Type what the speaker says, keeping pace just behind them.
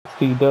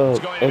XT dub,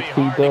 XT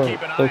dub,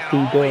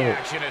 XT dub.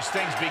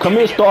 Come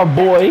here, star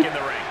boy.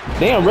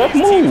 Damn, ref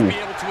move. Be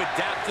able to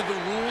adapt to the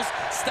rules.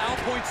 Style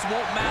points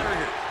won't matter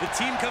here. The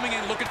team coming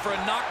in looking for a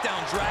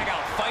knockdown,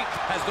 drag-out fight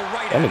has the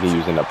right. That nigga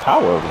using the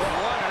power of it.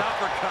 What an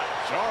uppercut,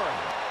 jarring.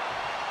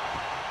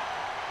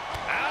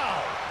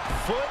 Ow!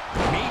 Foot,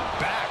 meat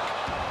back.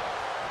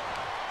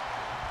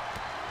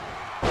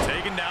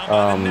 Taken down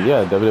by the neck.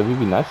 Yeah, WWE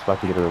be nice if I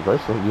can get a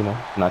reversal. You know,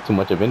 not too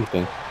much of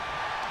anything.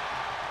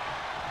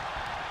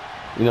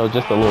 You know,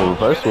 just a little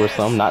reversal or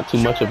something. Not too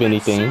much of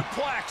anything.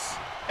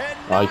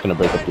 Oh, you're gonna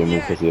break up your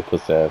move because you're a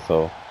pussy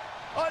asshole.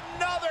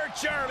 Another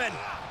German,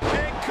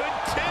 and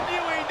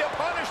continuing to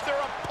punish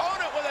their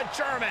opponent with a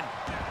German.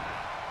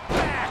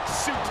 Back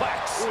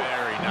suplex.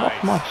 Very nice.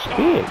 Off my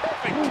stick.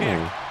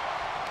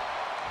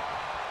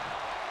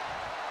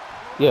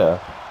 Yeah.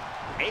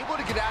 Able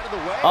to get out of the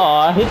way. Oh,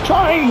 I hit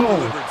triangle.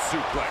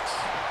 Suplex.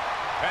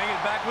 Hang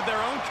it back with their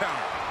own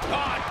counter.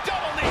 Ah,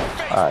 double knee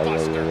face. Alright,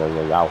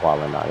 yeah. Y'all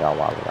wildin' now. Y'all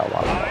wildin'.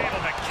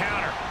 Able to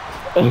counter.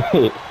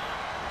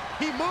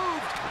 He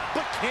moved,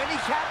 but can he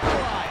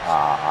capitalize?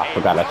 Ah, I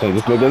forgot I changed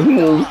this nigga's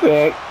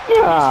moveset.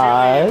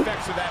 God. And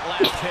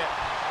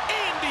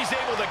he's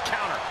able to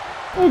counter.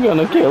 You're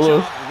gonna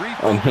kill us.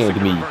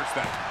 Unhand me.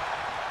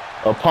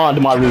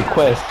 Upon my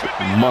request,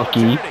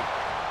 monkey.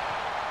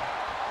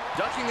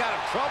 Ducking out of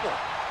trouble.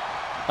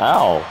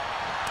 Ow.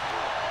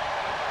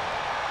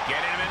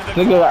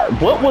 Nigga,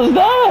 what was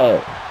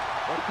that?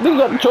 Nigga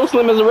got the choke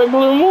slam as a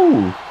regular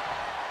move.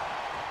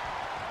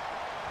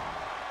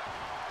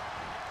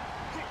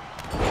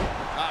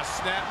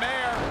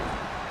 Snapmare.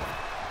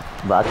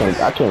 Bro, I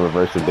can't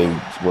reverse if they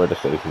were to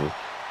save me.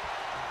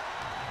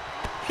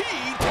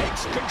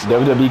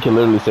 WWE can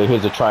literally say,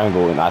 here's a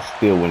triangle, and I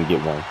still wouldn't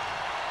get one.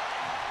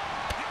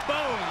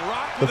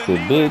 What's it,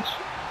 bitch?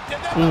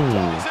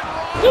 Yeah.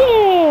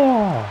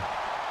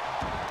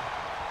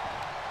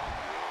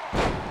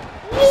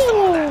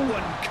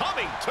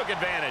 Took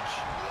advantage.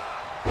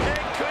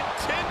 And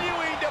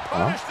continuing to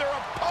punish their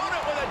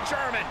opponent with a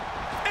German.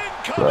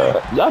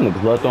 Y'all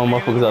niggas love throwing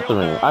motherfuckers out the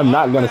ring. I'm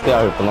not gonna stay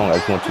out here for long. I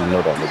just want you to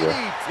know that, nigga.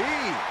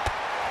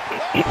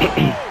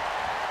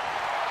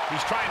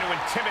 He's trying to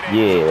intimidate.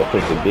 Yeah,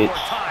 pussy bitch.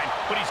 Time,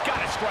 but he's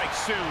got to strike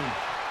soon.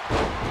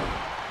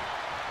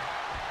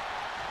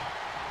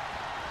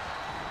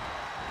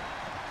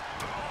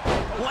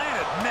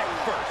 Landed neck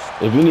first.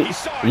 If you need,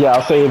 yeah,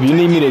 I'll say if you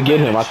need me to get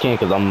him, I can,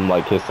 cause I'm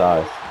like his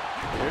size.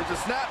 Here's a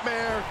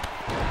snapmare.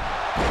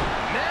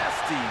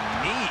 Nasty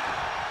knee.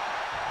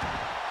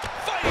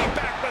 Fighting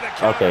back with a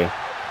counter. Okay.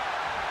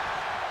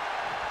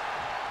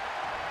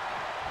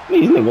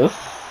 These niggas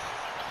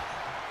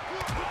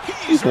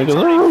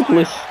are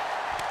ruthless.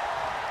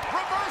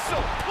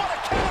 Reversal. What a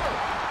counter.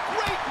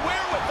 Great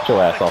wherewithal. Get your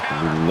ass off of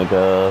me,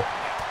 nigga.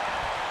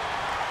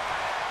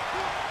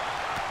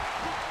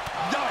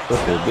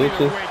 What's the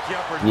bitches?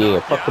 Yeah,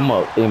 fuck them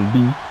up,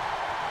 MB.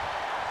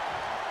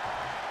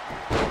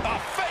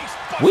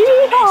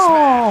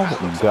 Weehaw!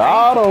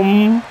 Got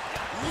him.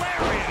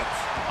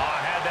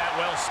 Had that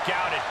well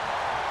scouted.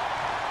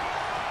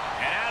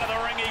 And out of the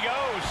ring he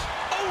goes.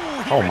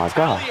 Oh my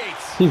god.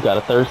 He's got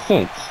a third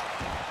sense.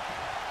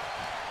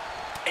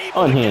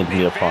 Unhand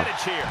me upon.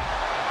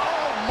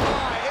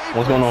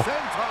 What's going on?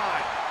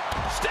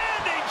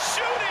 Standing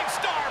shooting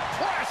star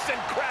press,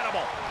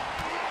 incredible.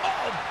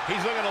 Oh,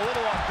 he's looking a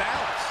little off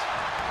balance.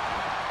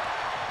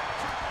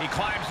 He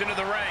climbs into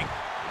the ring.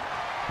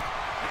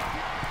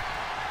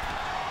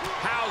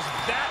 How's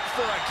that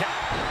for a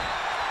count?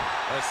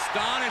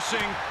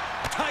 Astonishing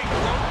tight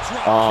rope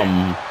drop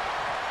kick.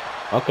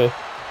 Okay.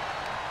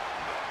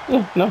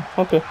 Yeah, no,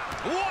 okay.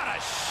 What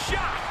a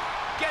shot!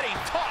 Getting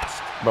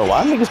tossed. Bro,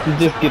 why niggas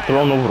just get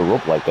thrown over the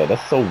rope like that?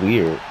 That's so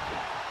weird.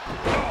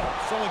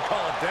 Someone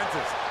call a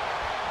dentist.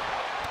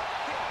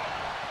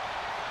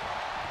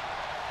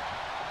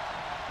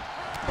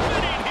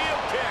 Spinning heel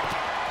kick.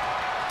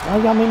 Why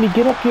y'all made me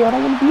get up here? I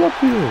don't want to be up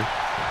here.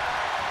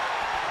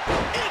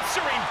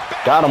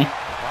 Got him.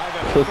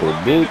 Pussy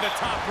bitch.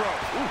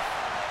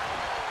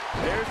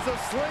 There's the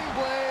sling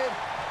blade.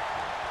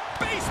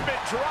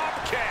 Basement drop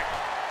kick.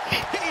 He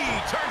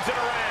turns it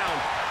around.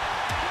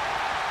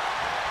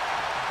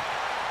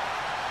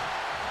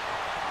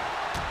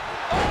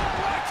 Oh,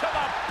 right to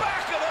the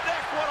back of the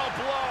neck. What a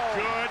blow.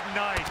 Good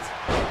night.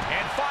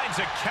 And finds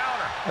a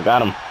counter. I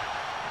got him.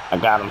 I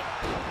got him.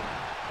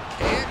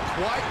 Can't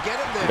quite get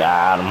him there.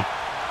 Got him.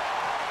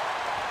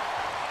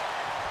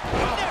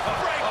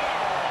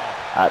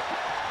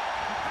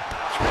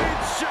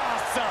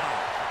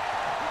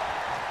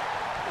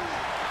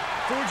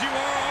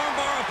 Fujiwara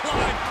armbar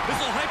applied. This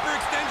will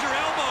hyperextend your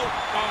elbow.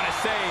 Oh, and a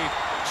save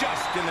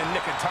just in the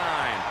nick of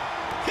time.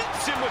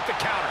 Hits him with the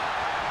counter.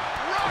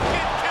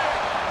 Rocket kick.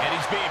 And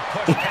he's being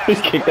pushed past. He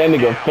kicked that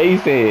nigga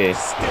face in.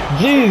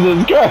 Jesus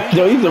Christ,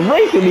 yo, he's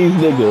erasing these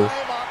niggas.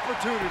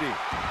 Opportunity.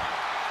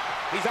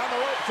 He's on the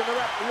ropes and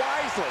the ref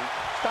wisely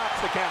stops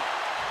the count.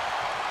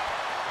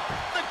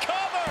 The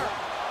cover.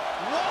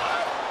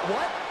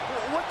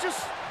 What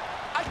just?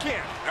 I I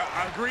can't.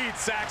 Agreed,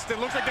 Saxton.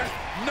 Looks like there's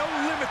no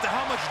limit to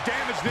how much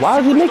damage this. Why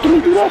is he making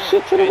me do that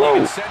shit to the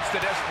rope?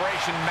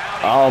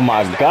 Oh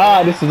my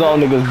God, this is all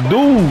niggas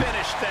do.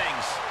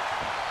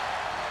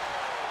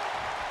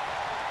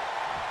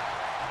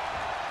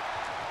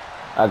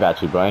 I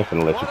got you, bro. I ain't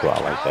finna let you go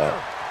out like that.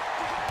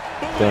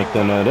 Dun,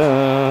 dun, dun,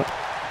 dun.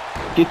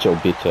 Get your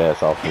bitch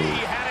ass off me. He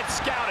had it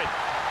scouted.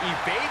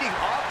 Evading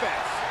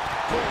offense.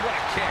 Oh, what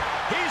a kick.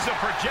 He's a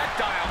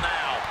projectile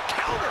now.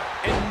 Counter.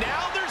 And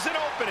now there's an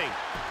opening.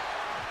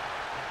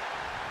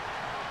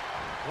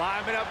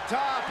 Climbing up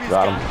top. He's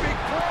got big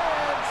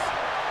plans.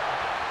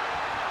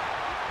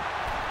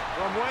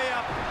 From way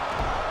up.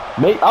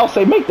 I'll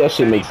say make that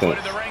shit make sense.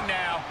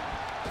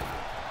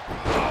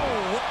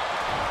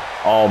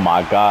 Oh my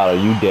God,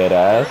 are you dead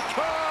ass?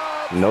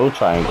 No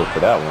triangle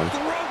for that one.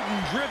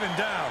 Driven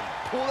down.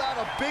 Pulled out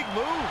a big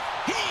move.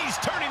 He's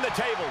turning the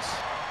tables.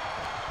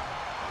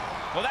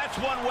 Well, that's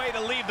one way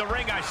to leave the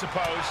ring, I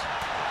suppose.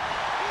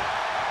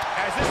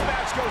 As this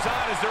match goes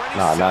on, is there any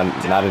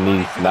not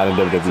in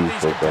WWE,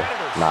 so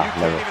nah,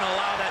 never. Even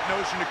allow that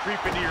notion to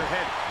creep into your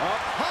head. Up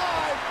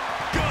high.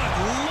 Good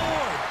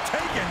Lord,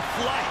 taking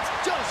flight.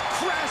 Just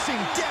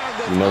crashing down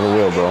the You never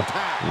will, bro.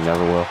 You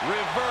never will.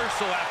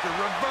 Reversal after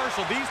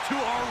reversal. These two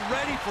are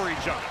ready for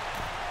each other.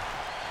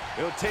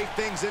 He'll take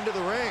things into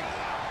the ring.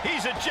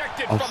 He's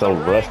ejected I'm from so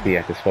the rusty ring.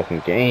 at this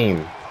fucking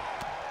game.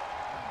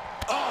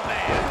 Oh,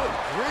 man. Good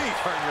grief.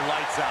 Turn your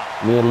lights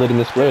out. Me and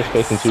Little Squares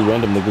facing two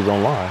random niggas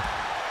online.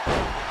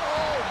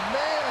 Oh,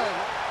 man.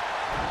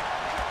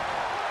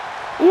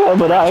 Yeah,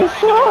 but I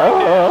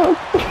suck.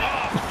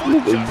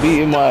 Niggas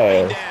beating my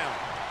ass.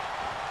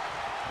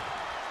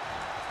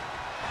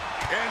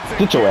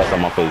 Get your ass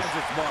on my face.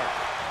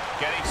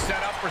 Getting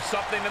set up for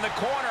something in the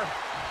corner.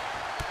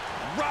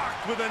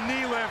 Rocked with a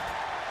knee lift.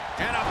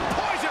 And a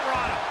poison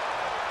rana.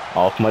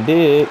 Off my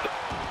dick.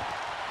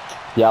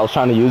 Yeah, I was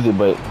trying to use it,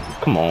 but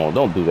come on,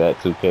 don't do that,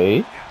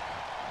 2K.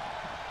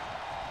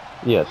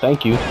 Yeah,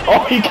 thank you.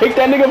 Oh, he kicked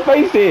that nigga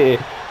face in.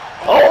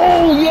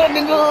 Oh, yeah,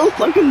 nigga,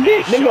 suck his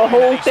dick, nigga,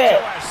 hold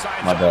that.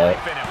 My bad.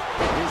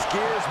 His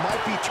gears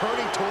might be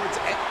turning towards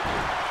it.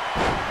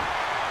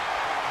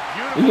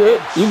 You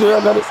good? You good?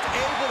 I got it.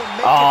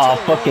 Ah,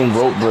 fucking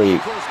rope break.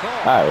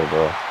 Alright,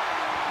 bro.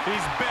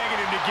 He's begging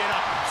him to get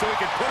up so he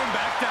can put him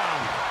back down.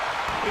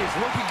 He's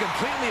looking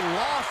completely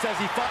lost as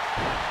he fought.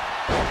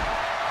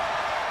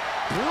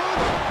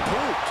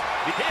 Pooped.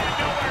 He had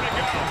nowhere to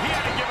go. He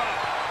had to give up.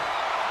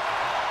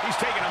 He's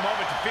taking a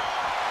moment to fit.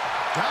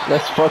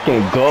 Let's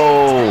fucking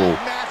go.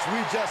 Match we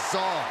just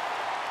saw.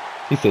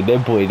 He said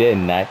that boy that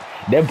night.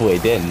 That boy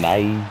that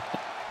night.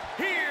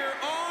 Here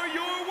are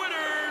your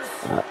winners.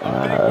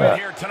 Big win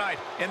here tonight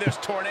in this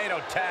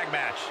tornado tag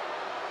match.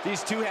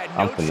 These two had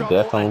no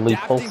trouble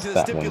adapting to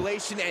the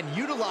stipulation and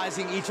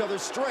utilizing each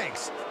other's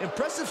strengths.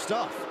 Impressive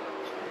stuff.